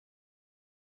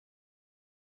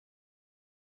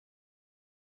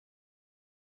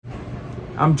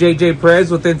I'm JJ Perez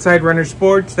with Inside Runner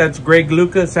Sports. That's Greg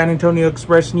Lucas, San Antonio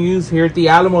Express News, here at the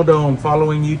Alamo Dome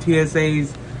following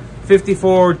UTSA's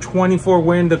 54-24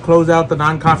 win to close out the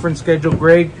non-conference schedule.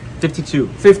 Greg?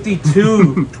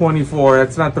 52-24.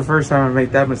 That's not the first time I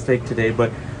made that mistake today.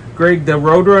 But, Greg, the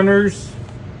Roadrunners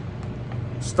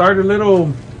start a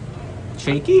little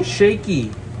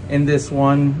shaky in this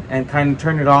one and kind of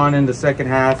turn it on in the second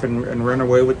half and run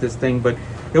away with this thing. But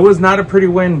it was not a pretty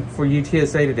win for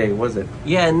UTSA today, was it?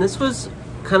 Yeah, and this was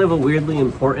kind of a weirdly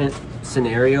important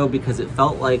scenario because it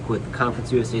felt like with the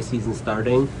Conference USA season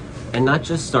starting, and not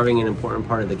just starting an important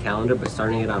part of the calendar, but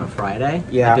starting it on a Friday,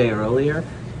 a day earlier,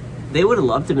 they would have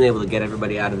loved to have been able to get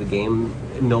everybody out of the game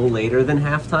no later than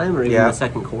halftime or even the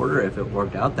second quarter if it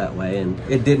worked out that way. And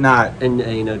it did not.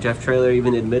 And, Jeff Traylor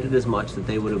even admitted as much that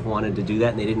they would have wanted to do that,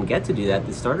 and they didn't get to do that.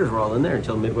 The starters were all in there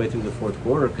until midway through the fourth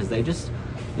quarter because they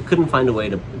couldn't find a way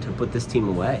to put this team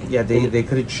away. Yeah, they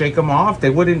could shake them off. They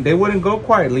wouldn't go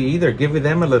quietly either. Give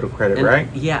them a little credit, right?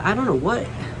 Yeah, I don't know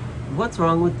what's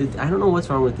wrong with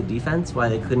the defense. Why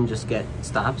they couldn't just get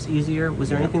stops easier? Was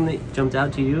there anything that jumped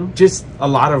out to you? Just a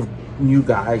lot of new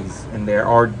guys in there,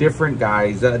 or different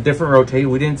guys, different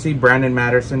rotation. We didn't see Brandon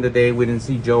Matterson today. We didn't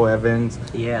see Joe Evans.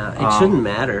 Yeah, it shouldn't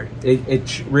matter.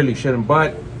 It really shouldn't,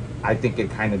 but I think it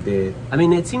kind of did. I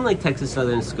mean, it seemed like Texas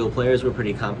Southern skill players were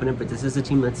pretty competent, but this is a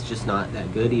team that's just not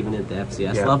that good, even at the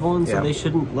FCS level, and so they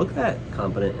shouldn't look that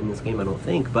competent in this game, I don't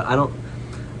think. But I don't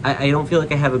feel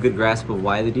like I have a good grasp of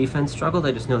why the defense struggled.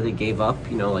 I just know they gave up,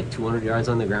 like 200 yards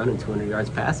on the ground and 200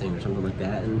 yards passing or something like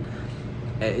that, and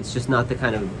it's just not the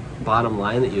kind of bottom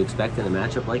line that you expect in a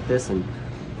matchup like this. And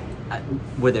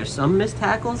were there some missed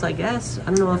tackles, I guess? I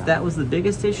don't know if that was the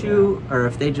biggest issue or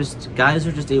if guys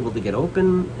are just able to get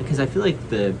open, because I feel like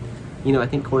I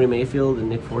think Corey Mayfield and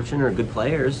Nick Fortune are good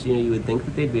players. You would think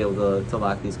that they'd be able to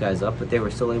lock these guys up, but they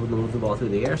were still able to move the ball through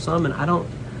the air some, and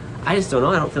I just don't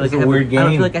know. I don't feel like I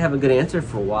don't feel like I have a good answer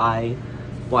for why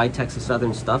Texas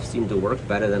Southern stuff seemed to work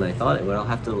better than I thought it would. I'll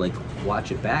have to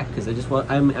watch it back because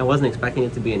I wasn't expecting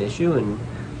it to be an issue, and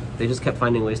they just kept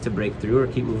finding ways to break through or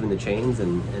keep moving the chains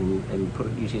and put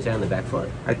UTSA on the back foot.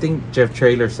 I think Jeff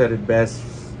Traylor said it best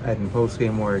in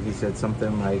postgame where he said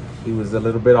something like he was a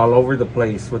little bit all over the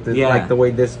place with like the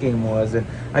way this game was, and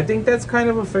I think that's kind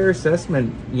of a fair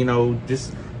assessment.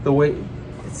 Just the way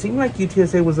it seemed like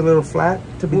UTSA was a little flat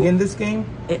to begin this game.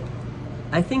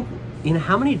 I think.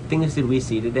 How many things did we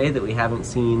see today that we haven't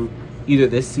seen either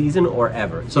this season or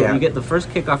ever? So you get the first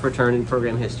kickoff return in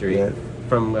program history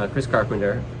from Chris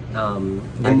Carpenter.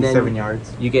 97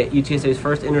 yards. You get UTSA's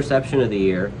first interception of the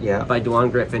year by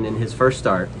DeJuan Griffin in his first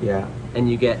start. Yeah. And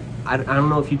you get, I don't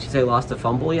know if UTSA lost a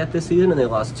fumble yet this season, and they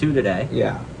lost 2 today.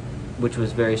 Yeah. Which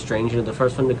was very strange. The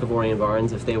first one to Kavorian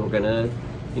Barnes, if they were going to,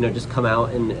 just come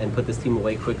out and put this team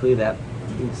away quickly, that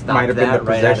stopped that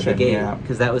right out of the game,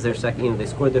 because that was their second. They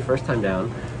scored their first time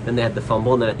down, then they had the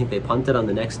fumble, and then I think they punted on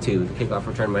the next 2. The kickoff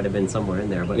return might have been somewhere in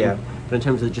there, but in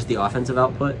terms of just the offensive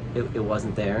output, it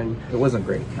wasn't there, and it wasn't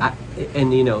great.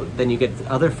 Then you get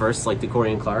other firsts like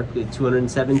DeCorian Clark,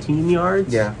 217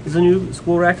 yards is a new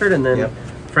school record, and then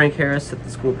Frank Harris set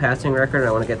the school passing record, and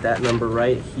I want to get that number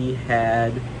right. He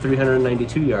had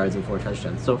 392 yards and 4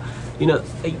 touchdowns. So,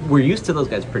 we're used to those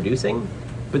guys producing,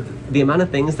 but the amount of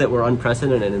things that were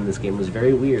unprecedented in this game was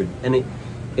very weird. And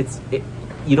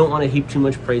you don't want to heap too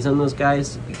much praise on those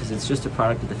guys because it's just a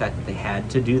product of the fact that they had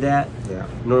to do that. Yeah.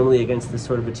 Normally against this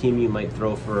sort of a team, you might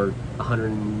throw for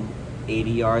 180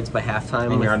 yards by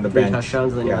halftime and you're on the 3 bench.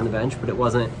 touchdowns, and then you're on the bench. But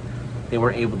they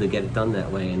weren't able to get it done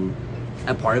that way. And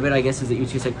a part of it, I guess, is that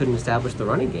UTSA couldn't establish the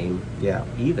running game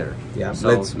either. Yeah,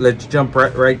 so, let's jump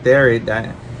right there.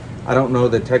 I don't know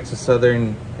that Texas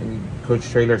Southern and Coach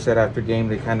Traylor said after game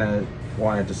they kind of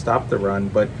wanted to stop the run,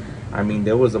 but I mean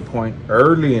there was a point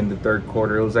early in the third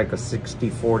quarter. It was like a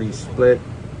 60-40 split,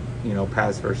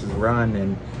 pass versus run,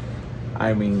 and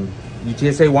I mean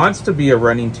UTSA wants to be a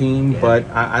running team, but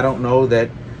I don't know that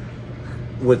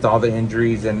with all the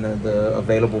injuries and the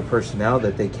available personnel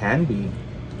that they can be.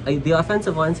 The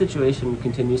offensive line situation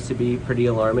continues to be pretty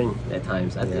alarming at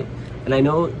times. And I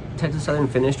know Texas Southern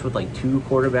finished with 2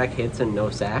 quarterback hits and no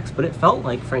sacks, but it felt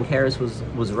like Frank Harris was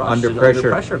rushed under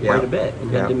pressure quite a bit and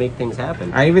had to make things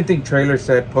happen. I even think Traylor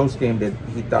said post-game that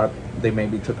he thought they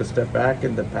maybe took a step back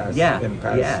in the pass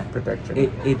protection.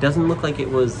 It doesn't look like it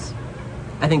was.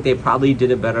 I think they probably did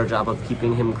a better job of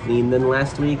keeping him clean than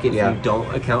last week if you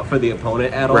don't account for the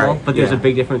opponent at all. But there's a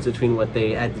big difference between what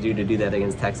they had to do that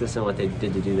against Texas and what they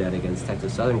did to do that against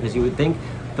Texas Southern, because you would think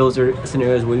those are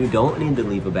scenarios where you don't need to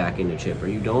leave a back in the chip or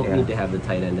you don't need to have the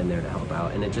tight end in there to help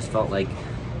out. And it just felt like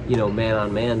man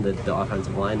on man, that the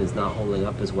offensive line is not holding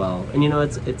up as well. And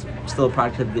it's still a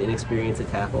product of the inexperience at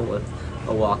tackle with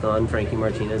a walk-on Frankie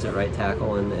Martinez at right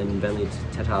tackle and Bentley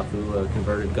Tetafu, a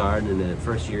converted guard, and a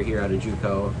first year here out of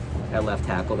JUCO at left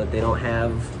tackle, that they don't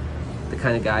have the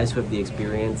kind of guys who have the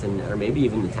experience or maybe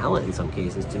even the talent in some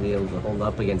cases to be able to hold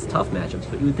up against tough matchups.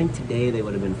 But you would think today they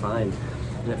would have been fine.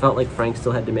 And it felt like Frank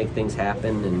still had to make things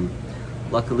happen. And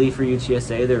luckily for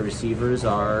UTSA, their receivers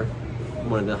are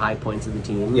one of the high points of the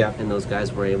team. Yeah. And those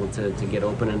guys were able to get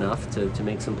open enough to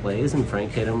make some plays. And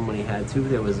Frank hit them when he had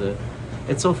to.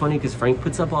 It's so funny because Frank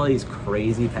puts up all these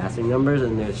crazy passing numbers,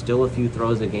 and there's still a few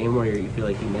throws a game where you feel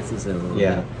like he misses it a little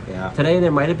bit. Yeah. Today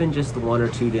there might have been just the one or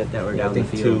two that were down the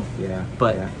field.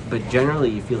 But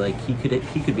generally you feel like he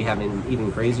could be having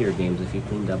even crazier games if he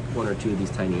cleaned up one or two of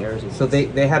these tiny errors. So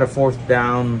they had a fourth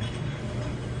down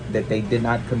that they did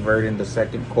not convert in the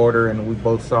second quarter, and we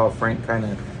both saw Frank kind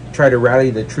of try to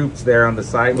rally the troops there on the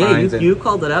sidelines. Yeah, you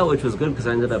called it out, which was good because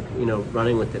I ended up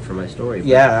running with it for my story.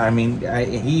 Yeah, I mean,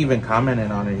 he even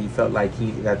commented on it. He felt like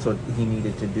that's what he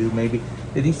needed to do. Maybe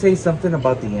did he say something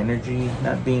about the energy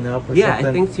not being up? Or something?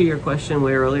 I think to your question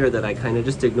way earlier that I kind of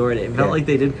just ignored it. It felt like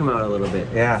they did come out a little bit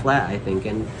flat. I think,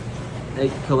 and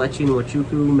Kelechi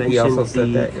Nwachukwu mentioned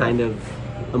the kind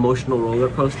of emotional roller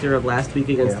coaster of last week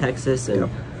against Texas, and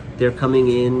they're coming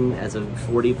in as a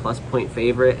 40-plus point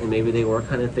favorite, and maybe they were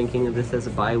kind of thinking of this as a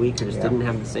bye week, or just didn't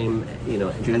have the same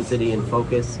intensity and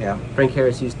focus. Frank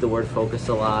Harris used the word focus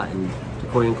a lot, and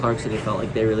Corian Clark said he felt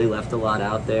like they really left a lot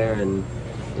out there, and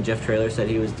Jeff Traylor said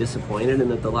he was disappointed,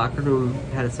 and that the locker room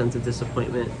had a sense of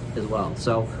disappointment as well.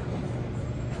 So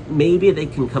maybe they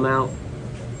can come out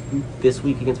this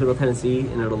week against Middle Tennessee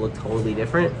and it'll look totally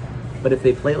different. But if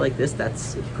they play like this,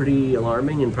 that's pretty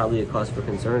alarming and probably a cause for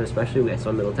concern, especially I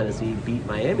saw Middle Tennessee beat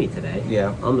Miami today.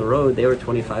 On the road, they were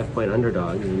 25-point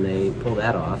underdogs, and they pulled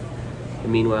that off.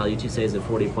 And meanwhile, UTSA is a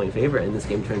 40-point favorite, and this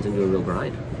game turns into a real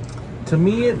grind. To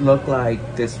me, it looked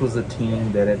like this was a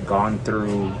team that had gone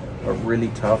through a really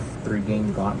tough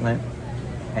 3-game gauntlet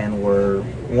and were,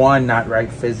 one, not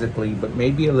right physically, but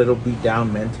maybe a little beat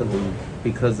down mentally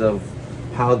because of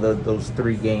how those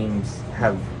 3 games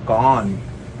have gone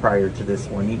prior to this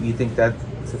one. You think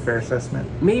that's a fair assessment?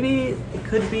 Maybe it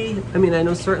could be. I mean, I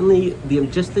know certainly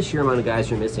just the sheer amount of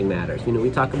guys you're missing matters. We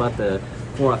talk about the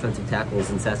 4 offensive tackles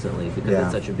incessantly because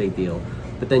it's such a big deal.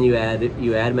 But then you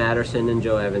add Matterson and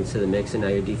Joe Evans to the mix, and now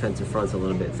your defensive front's a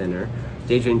little bit thinner.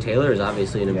 Dadrian Taylor is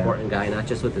obviously an important guy, not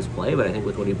just with his play, but I think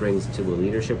with what he brings to a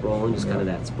leadership role and just kind of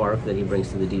that spark that he brings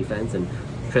to the defense. And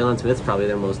Traylon Smith's probably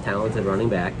their most talented running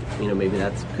back. Maybe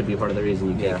that could be part of the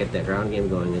reason you can't get that ground game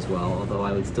going as well, although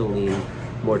I would still lean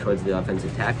more towards the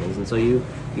offensive tackles. And so you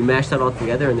mash that all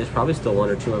together, and there's probably still 1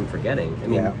 or 2 I'm forgetting. I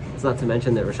mean, it's not to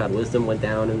mention that Rashad Wisdom went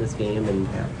down in this game, and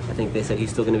I think they said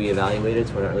he's still going to be evaluated,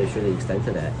 so we're not really sure the extent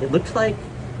of that. It looks like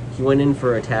he went in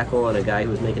for a tackle on a guy who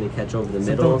was making a catch over the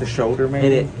middle. With the shoulder,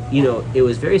 maybe? And it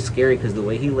was very scary because the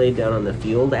way he laid down on the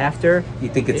field after, you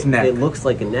think it's neck. It looks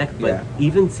like a neck, but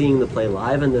even seeing the play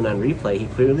live and then on replay, he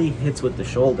clearly hits with the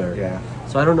shoulder.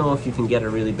 So I don't know if you can get a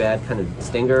really bad kind of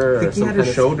stinger or some kind of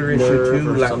shoulder issue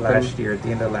too last year, at the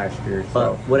end of last year.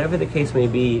 But whatever the case may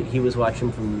be, he was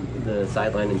watching from the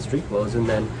sideline in street clothes, and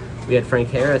then we had Frank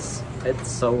Harris.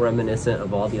 It's so reminiscent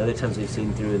of all the other times we've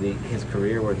seen through his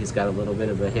career where he's got a little bit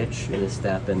of a hitch in his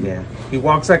step, and he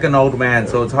walks like an old man.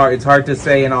 So it's hard to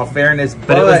say in all fairness.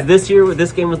 But it was this year.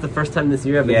 This game was the first time this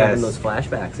year I've been having those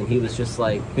flashbacks, and he was just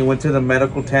like, he went to the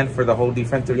medical tent for the whole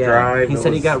defensive drive. He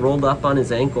said he got rolled up on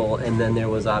his ankle, and then there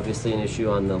was obviously an issue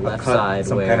on the left side,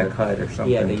 some kind of cut or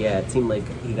something. It seemed like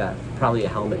he got probably a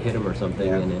helmet hit him or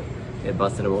something, and it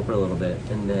busted him open a little bit,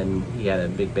 and then he had a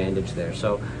big bandage there.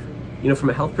 So,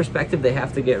 from a health perspective, they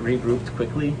have to get regrouped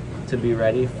quickly to be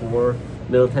ready for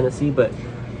Middle Tennessee. But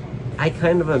I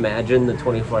kind of imagine the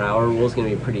 24-hour rule is going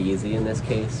to be pretty easy in this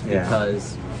case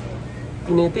because, at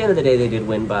the end of the day, they did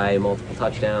win by multiple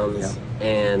touchdowns,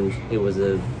 and it was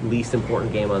the least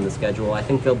important game on the schedule. I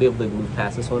think they'll be able to move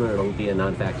past this one, and it'll be a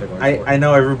non-factor going forward. I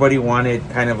know everybody wanted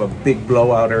kind of a big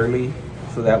blowout early,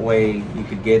 so that way you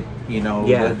could get,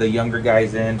 the younger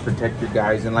guys in, protect your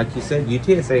guys. And like you said,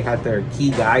 UTSA had their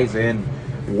key guys in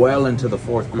well into the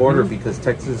fourth quarter because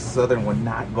Texas Southern would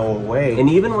not go away. And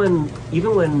even when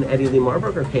Eddie Lee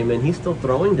Marburger came in, he's still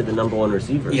throwing to the number 1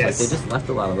 receivers. Like, they just left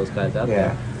a lot of those guys out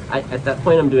there. At that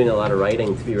point, I'm doing a lot of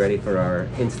writing to be ready for our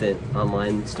instant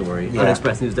online story on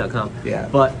expressnews.com.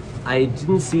 But I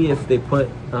didn't see if they put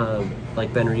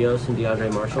like Ben Rios and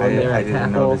DeAndre Marshall in there. I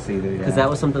didn't notice either. Because that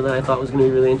was something that I thought was going to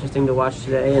be really interesting to watch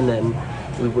today. And then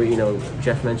we were,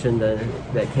 Jeff mentioned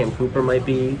that Cam Cooper might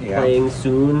be playing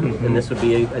soon, and this would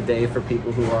be a day for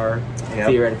people who are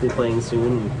theoretically playing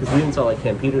soon. Because we even saw like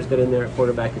Cam Peters get in there at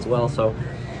quarterback as well. So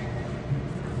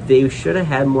they should have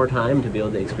had more time to be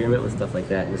able to experiment with stuff like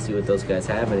that and to see what those guys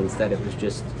have. And instead, it was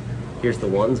just, here's the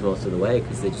ones most of the way,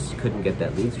 because they just couldn't get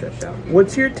that lead stretched out.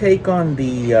 What's your take on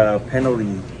the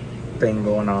penalty thing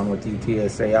going on with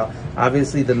UTSA?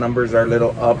 Obviously, the numbers are a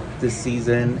little up this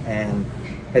season, and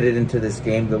headed into this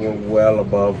game, they were well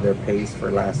above their pace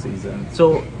for last season.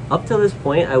 So up till this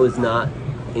point, I was not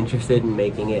interested in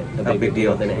making it a bigger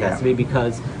deal than it has to be,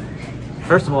 because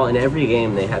first of all, in every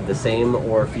game, they had the same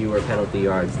or fewer penalty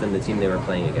yards than the team they were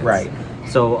playing against. Right.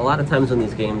 So a lot of times when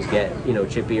these games get,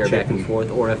 chippy or back and forth,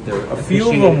 or if they're a few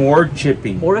of them were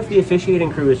chippy, or if the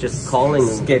officiating crew is just calling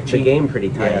sketchy. The game pretty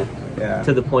tight, yeah.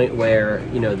 to the point where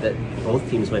that both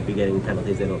teams might be getting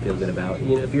penalties they don't feel good about.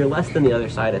 If you're less than the other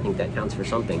side, I think that counts for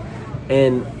something.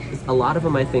 And a lot of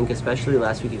them, I think, especially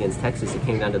last week against Texas, it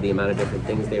came down to the amount of different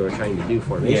things they were trying to do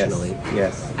formationally.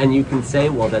 Yes. And you can say,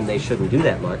 well, then they shouldn't do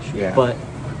that much. Yeah. But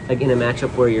like in a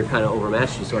matchup where you're kind of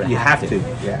overmatched, you sort of have to.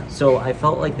 Yeah. So I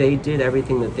felt like they did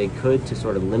everything that they could to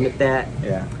sort of limit that.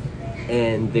 Yeah.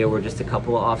 And there were just a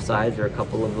couple of offsides or a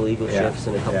couple of illegal shifts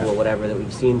and a couple of whatever that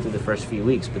we've seen through the first few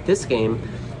weeks. But this game,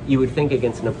 you would think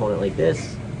against an opponent like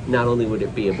this, not only would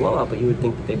it be a blowout, but you would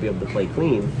think that they'd be able to play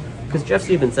clean. Because Jeff's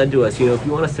even said to us, if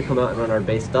you want us to come out and run our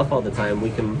base stuff all the time, we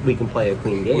can play a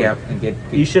clean game. Yeah,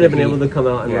 you should have been able to come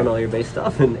out and run all your base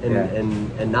stuff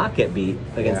and not get beat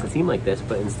against a team like this.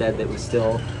 But instead, it was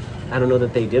still, I don't know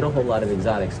that they did a whole lot of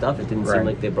exotic stuff. It didn't seem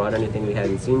like they brought anything we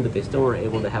hadn't seen, but they still weren't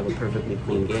able to have a perfectly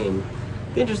clean game.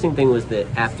 The interesting thing was that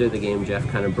after the game, Jeff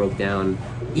kind of broke down.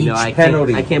 I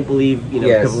can't believe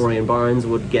Kavorian Barnes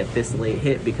would get this late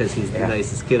hit because he's the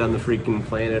nicest kid on the freaking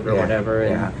planet or whatever,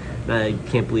 and I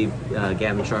can't believe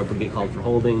Gavin Sharp would get called for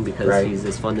holding because he's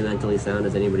as fundamentally sound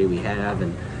as anybody we have,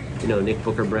 and Nick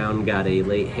Booker Brown got a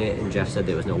late hit, and Jeff said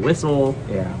there was no whistle,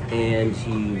 and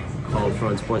he called for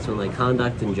unsportsmanlike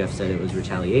conduct, and Jeff said it was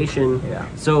retaliation.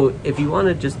 So if you want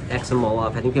to just X them all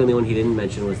off, I think the only one he didn't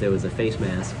mention was there was a face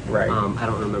mask. Right. I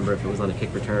don't remember if it was on a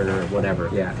kick return or whatever.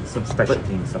 Some special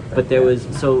team stuff. But there was,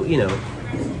 so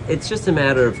it's just a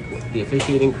matter of the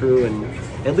officiating crew, and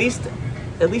at least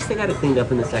they got it cleaned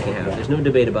up in the second half. There's no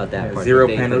debate about that part.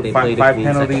 Five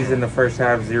penalties in the first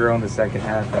half, 0 in the second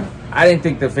half. And I didn't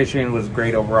think the officiating was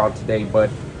great overall today,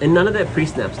 and none of that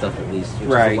pre-snap stuff, at least, which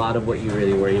is a lot of what you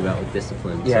really worry about with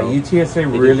discipline. Yeah, so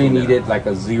UTSA really needed like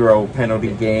a 0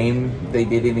 penalty game. They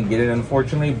didn't get it,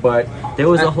 unfortunately, but there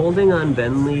was a holding on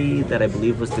Bentley that I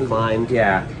believe was declined.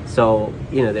 Yeah. So,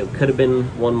 there could have been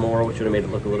one more, which would have made it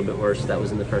look a little bit worse. That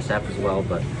was in the first half as well,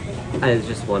 but I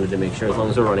just wanted to make sure, as long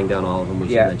as we're running down all of them, we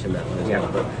should mention that one as well.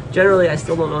 But generally, I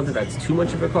still don't know that that's too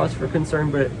much of a cause for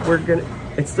concern, but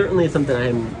it's certainly something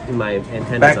I'm in my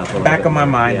antennas up on. Back of my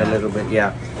mind a little bit,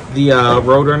 The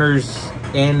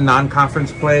Roadrunners in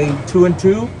non-conference play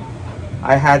 2-2.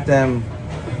 I had them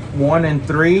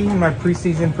 1-3 in my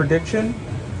preseason prediction.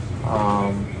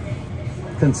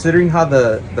 Considering how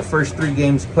the first 3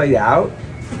 games played out,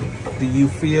 do you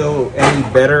feel any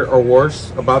better or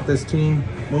worse about this team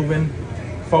moving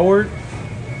forward?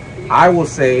 I will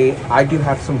say I do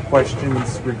have some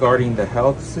questions regarding the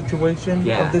health situation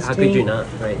of this team. How could you not?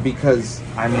 Right. Because,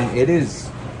 it is,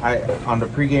 on the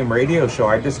pregame radio show,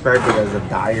 I described it as a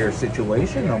dire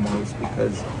situation almost,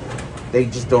 because they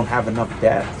just don't have enough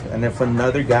depth. And if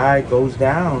another guy goes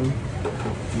down,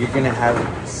 you're going to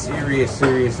have serious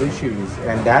issues.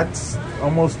 And that's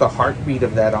almost the heartbeat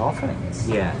of that offense.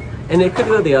 Yeah. And it could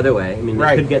go the other way.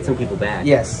 They could get some people back.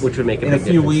 Yes. Which would make a big difference,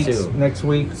 too. In a few weeks, too. Next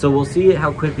week. So we'll see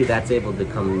how quickly that's able to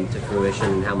come to fruition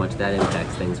and how much that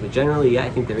impacts things. But generally, I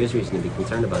think there is reason to be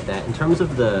concerned about that. In terms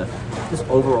of this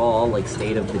overall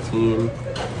state of the team,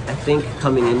 I think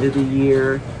coming into the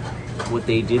year, what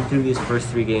they did through these first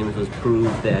 3 games was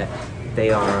prove that they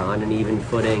are on an even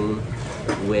footing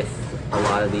with a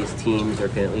lot of these teams, or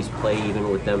can at least play even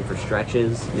with them for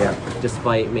stretches.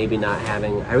 Despite maybe not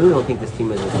having, I really don't think this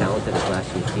team is as talented as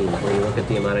last year's team. When you look at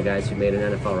the amount of guys who made an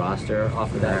NFL roster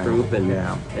off of that group,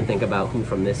 and think about who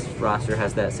from this roster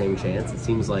has that same chance, it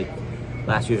seems like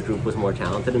last year's group was more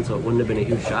talented, and so it wouldn't have been a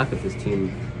huge shock if this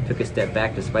team took a step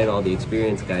back despite all the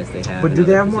experienced guys they have. But do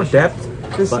they have more depth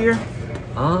this year?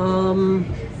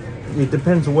 It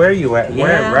depends where you at.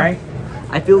 Where, right?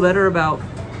 I feel better about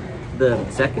the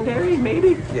secondary,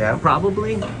 maybe.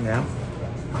 Probably. Yeah.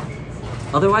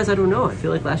 Otherwise, I don't know. I feel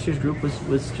like last year's group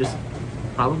was just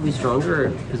probably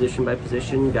stronger position by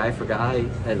position, guy for guy,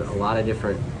 and a lot of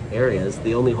different areas.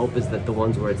 The only hope is that the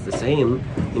ones where it's the same,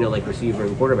 like receiver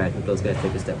and quarterback, that those guys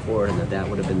take a step forward, and that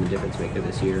would have been the difference maker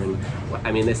this year. And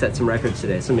I mean, they set some records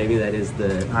today, so maybe that is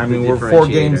the. I mean, we're 4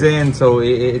 games in, so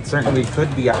it certainly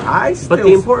could be. But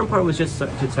the important part was just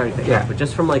sorry to cut you off, but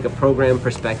just from like a program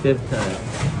perspective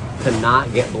to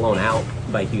not get blown out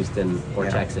by Houston or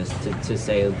Texas, to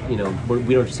say, we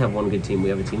don't just have one good team, we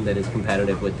have a team that is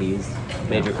competitive with these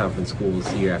major conference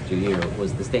schools year after year,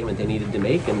 was the statement they needed to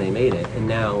make, and they made it. And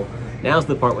now's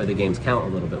the part where the games count a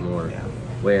little bit more,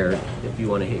 where if you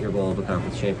want to hit your goal of a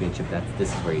conference championship,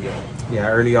 this is where you do it. Yeah,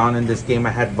 early on in this game,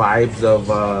 I had vibes of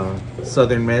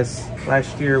Southern Miss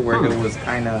last year, where it was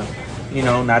kind of,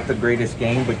 not the greatest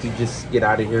game, but you just get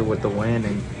out of here with the win.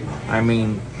 And I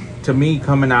mean, to me,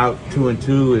 coming out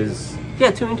 2-2 is... Yeah,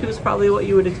 2-2 is probably what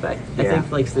you would expect. I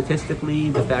think, like,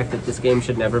 statistically, the fact that this game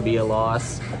should never be a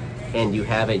loss, and you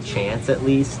have a chance at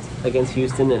least against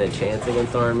Houston and a chance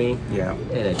against Army,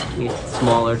 and a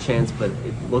smaller chance, but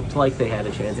it looked like they had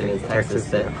a chance against Texas.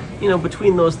 That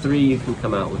between those 3, you can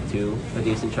come out with 2 a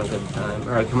decent chunk of the time,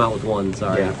 or come out with 1,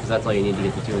 sorry, because that's all you need to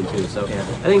get to 2-2. So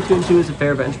I think 2-2 is a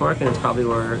fair benchmark, and it's probably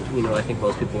where I think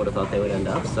most people would have thought they would end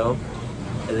up. So.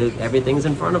 Everything's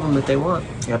in front of them that they want.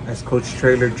 Yep, as Coach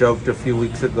Traylor joked a few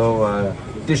weeks ago,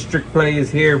 district play is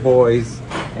here, boys.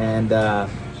 And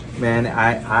man,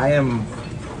 I am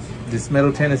this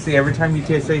Middle Tennessee. Every time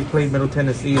UTSA played Middle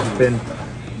Tennessee, it's been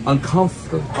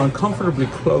uncomfortably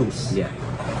close. Yeah.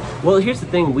 Well, here's the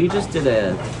thing. We just did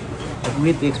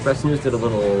we at the Express News did a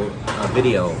little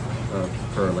video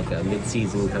for like a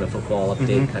mid-season kind of football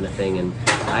update kind of thing, and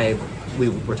we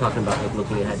were talking about like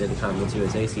looking ahead to the Conference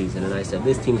USA season, and I said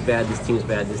this team's bad, this team's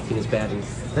bad, this team is bad, and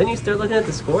then you start looking at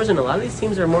the scores, and a lot of these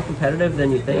teams are more competitive than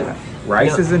you think.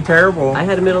 Rice isn't terrible. I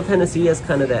had Middle Tennessee as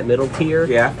kind of that middle tier,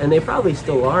 and they probably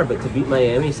still are, but to beat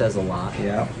Miami says a lot.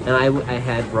 And I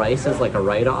had Rice as like a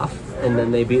write-off, and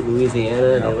then they beat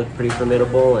Louisiana, and they looked pretty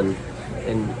formidable, and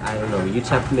I don't know,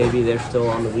 UTEP maybe they're still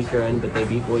on the weaker end, but they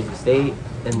beat Boise State,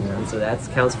 and so that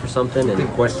counts for something. I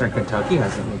think Western Kentucky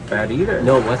hasn't looked bad either.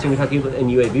 No, Western Kentucky and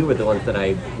UAB were the ones that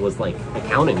I was like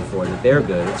accounting for, that they're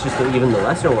good. It's just that even the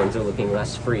lesser ones are looking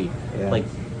less free. Like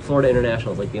Florida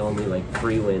International is like the only like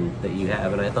free win that you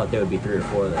have, and I thought there would be 3 or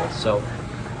 4 of those. So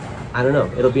I don't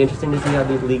know. It'll be interesting to see how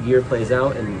the league year plays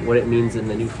out and what it means in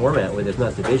the new format where there's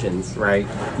not divisions. Right.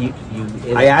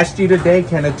 I asked you today,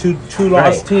 can a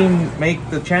two-loss team make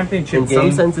the championship game?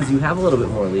 In some senses, you have a little bit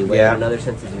more leeway. In other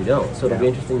senses, you don't. So it'll be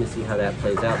interesting to see how that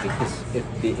plays out, because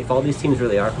if all these teams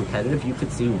really are competitive, you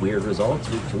could see weird results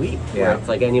week to week. Where it's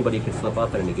like anybody could slip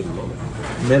up at any given moment.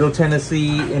 Middle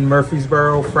Tennessee in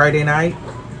Murfreesboro Friday night.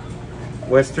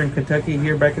 Western Kentucky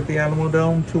here back at the Alamo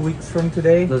Dome 2 weeks from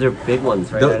today. Those are big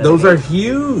ones, right? Those are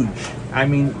huge. I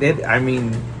mean,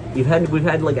 we've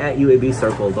had like at UAB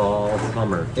circles all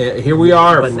summer. Here we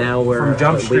are, but now we're from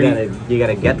Jump Street. You got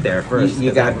to get there first.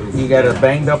 You got a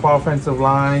banged up offensive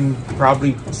line,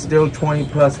 probably still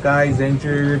 20+ guys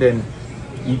injured, and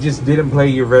you just didn't play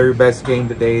your very best game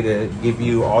today to give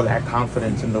you all that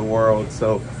confidence in the world.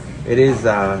 So it is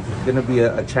going to be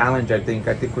a challenge, I think.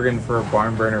 I think we're in for a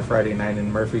barn burner Friday night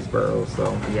in Murfreesboro.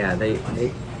 So yeah, they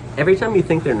every time you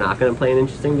think they're not going to play an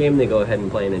interesting game, they go ahead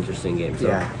and play an interesting game. So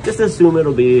just assume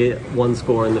it'll be 1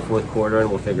 score in the 4th quarter, and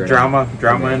we'll figure it out.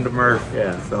 Drama into Murph.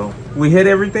 Yeah. So we hit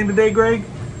everything today, Greg.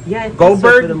 Yeah,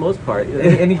 Goldberg so for the most part.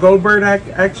 Any Goldberg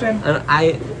action? And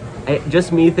I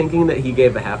just me thinking that he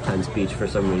gave a halftime speech for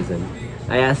some reason.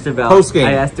 I asked about post-game.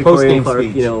 I asked Corey and Clark,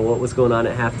 speech. What was going on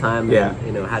at halftime.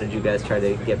 And, how did you guys try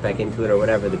to get back into it, or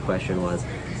whatever the question was.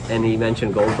 And he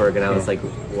mentioned Goldberg, and I was like,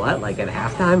 what? Like at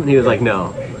halftime? And he was like,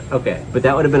 no. Okay. But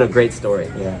that would have been a great story.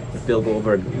 If Bill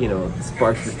Goldberg,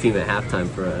 sparks this team at halftime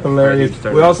for a hilarious.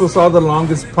 We also saw the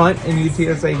longest punt in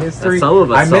UTSA history. Some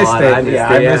of us missed it.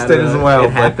 I missed it as well.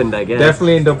 It happened, I guess.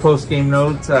 Definitely in the post-game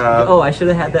notes. I should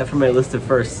have had that for my list of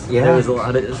firsts. There was a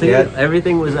lot of...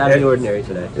 everything was out of the ordinary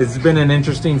today. It's been an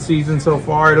interesting season so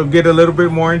far. It'll get a little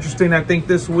bit more interesting, I think,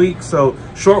 this week. So,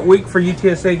 short week for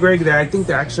UTSA, Greg. I think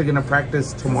they're actually going to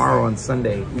practice tomorrow on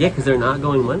Sunday. Yeah, because they're not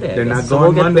going Monday. They're not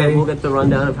going Monday. We'll get the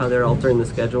rundown of how they're altering the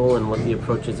schedule and what the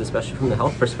approach is, especially from the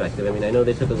health perspective. I mean, I know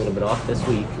they took a little bit off this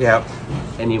week.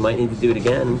 And you might need to do it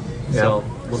again. So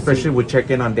especially with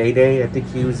check-in on Day. I think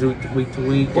he was week to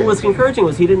week. What was encouraging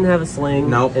was he didn't have a sling.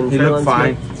 Nope, and he looked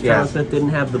fine. Traylon Smith didn't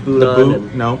have the boot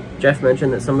on. No. Jeff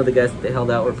mentioned that some of the guys that they held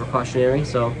out were precautionary.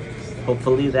 So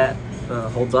hopefully that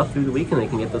holds up through the week, and they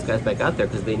can get those guys back out there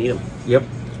because they need them. Yep.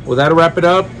 Well, that'll wrap it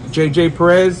up. JJ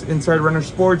Perez, Inside Runner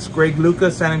Sports. Greg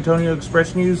Lucas, San Antonio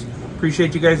Express News.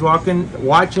 Appreciate you guys watching.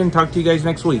 Talk to you guys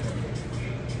next week.